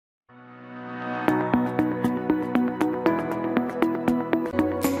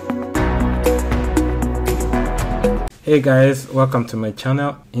Hey guys, welcome to my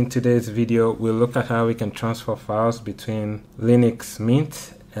channel. In today's video, we'll look at how we can transfer files between Linux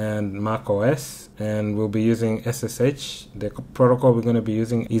Mint and macOS, and we'll be using SSH. The protocol we're going to be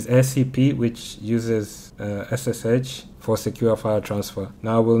using is SCP, which uses SSH for secure file transfer.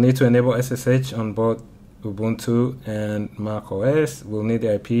 Now we'll need to enable SSH on both Ubuntu and macOS. We'll need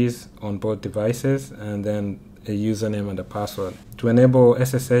the IPs on both devices and then a username and a password. To enable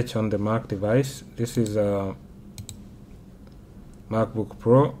SSH on the Mac device, this is a MacBook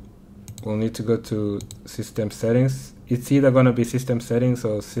Pro. We'll need to go to System Settings. It's either going to be System Settings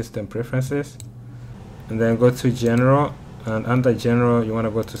or System Preferences, and then go to General, and under General you want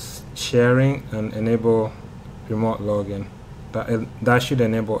to go to Sharing and enable Remote Login. That should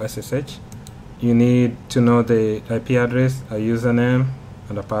enable SSH. You need to know the IP address, a username,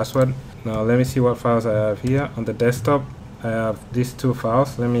 and a password. Now let me see what files I have here. On the desktop I have these two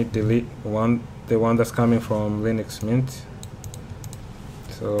files. Let me delete the one that's coming from Linux Mint.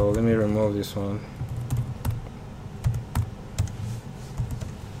 So let me remove this one.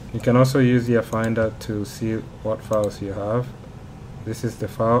 You can also use your Finder to see what files you have. This is the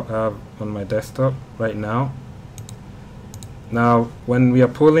file I have on my desktop right now. Now when we are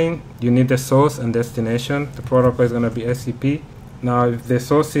pulling, you need the source and destination. The protocol is going to be SCP. Now if the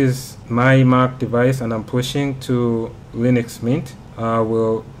source is my Mac device and I'm pushing to Linux Mint, I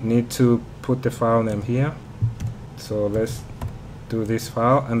will need to put the file name here. So let's do this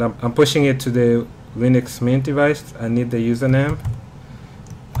file, and I'm pushing it to the Linux Mint device. I need the username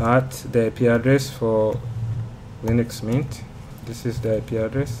at the IP address for Linux Mint. This is the IP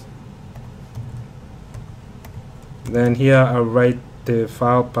address. Then here I'll write the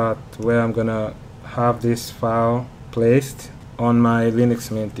file path where I'm gonna have this file placed on my Linux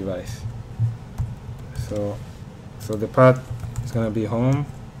Mint device. So the path is gonna be home,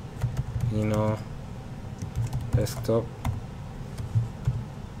 desktop.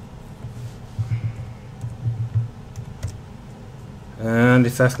 And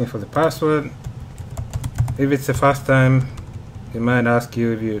it's asking for the password. If it's the first time, it might ask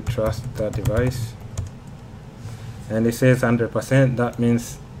you if you trust that device. And it says 100%. That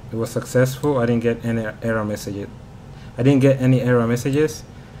means it was successful. I didn't get any error messages.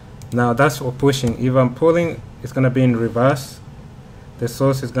 Now that's for pushing. If I'm pulling, it's gonna be in reverse. The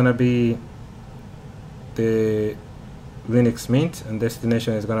source is gonna be the Linux Mint, and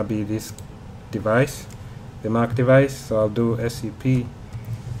destination is gonna be this device, the Mac device. So I'll do SCP.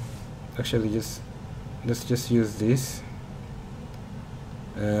 Actually, let's just use this,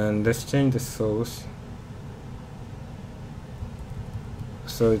 and let's change the source.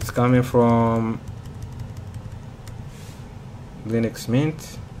 So it's coming from Linux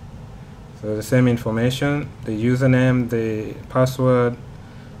Mint. So the same information, the username, the password.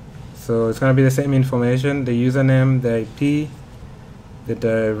 So it's gonna be the same information: the username, the IP, the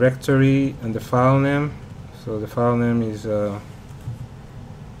directory, and the file name. So the file name is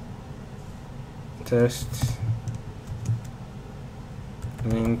test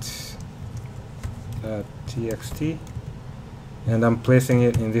mint.txt, and I'm placing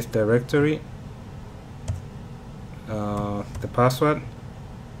it in this directory. The password,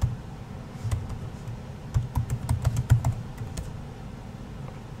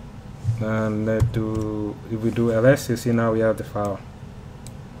 and if we do ls, you see now we have the file.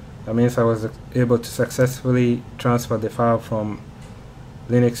 That means I was able to successfully transfer the file from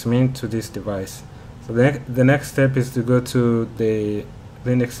Linux Mint to this device. So the next step is to go to the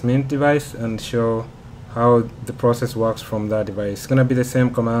Linux Mint device and show how the process works from that device. It's going to be the same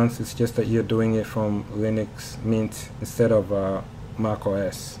commands, it's just that you're doing it from Linux Mint instead of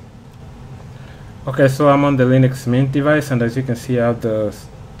macOS. Okay, so I'm on the Linux Mint device, and as you can see I have the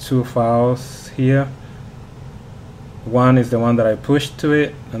two files here. One is the one that I pushed to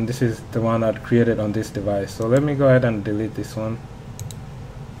it, and this is the one I'd created on this device. So let me go ahead and delete this one.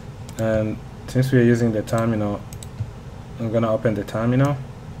 And since we're using the terminal, I'm going to open the terminal,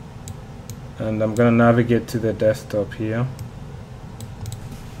 and I'm going to navigate to the desktop here.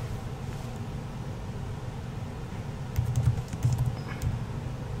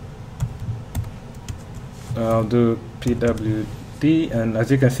 I'll do pwd, and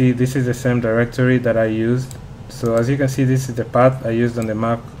as you can see, this is the same directory that I used. So as you can see, this is the path I used on the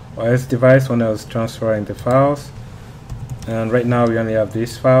Mac OS device when I was transferring the files. And right now we only have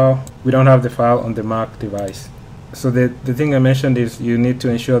this file. We don't have the file on the Mac device. So the thing I mentioned is you need to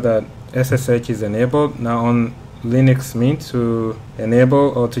ensure that SSH is enabled. Now on Linux Mint, to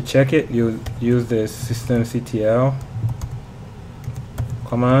enable or to check it, you use the systemctl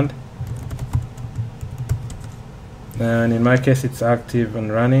command, and in my case it's active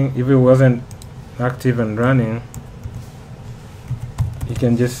and running. If it wasn't active and running, you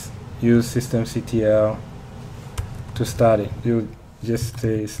can just use systemctl to start it. You just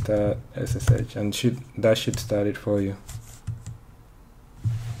say start SSH and that should start it for you.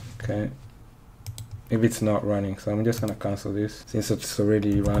 Okay, if it's not running, so I'm just gonna cancel this since it's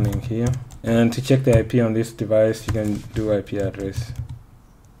already running here. And to check the IP on this device, you can do IP address.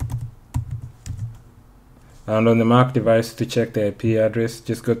 And on the Mac device, to check the IP address,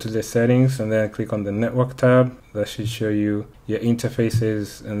 just go to the settings and then click on the network tab. That should show you your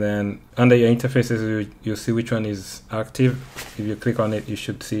interfaces, and then under your interfaces you'll see which one is active. If you click on it, you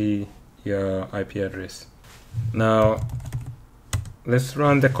should see your IP address. Now let's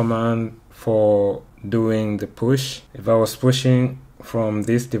run the command for doing the push. If I was pushing from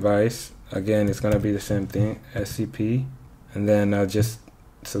this device, again it's gonna be the same thing, scp, and then I'll just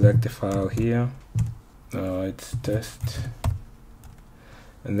select the file here. It's test,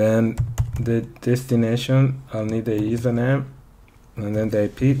 and then the destination, I'll need the username, and then the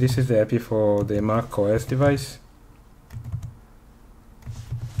IP. This is the IP for the macOS device,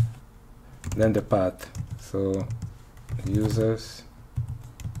 then the path, so users,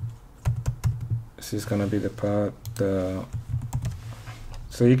 this is gonna be the path.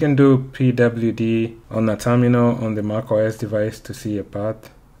 So you can do pwd on a terminal on the macOS device to see a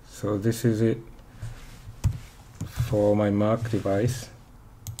path. So this is it for my Mac device,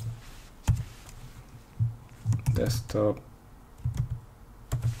 desktop,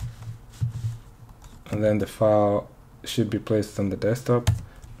 and then the file should be placed on the desktop.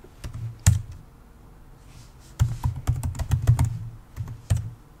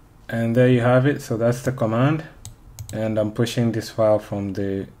 And there you have it. So that's the command, and I'm pushing this file from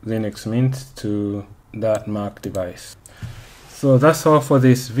the Linux Mint to that Mac device. So that's all for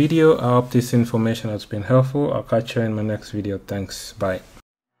this video. I hope this information has been helpful. I'll catch you in my next video. Thanks. Bye.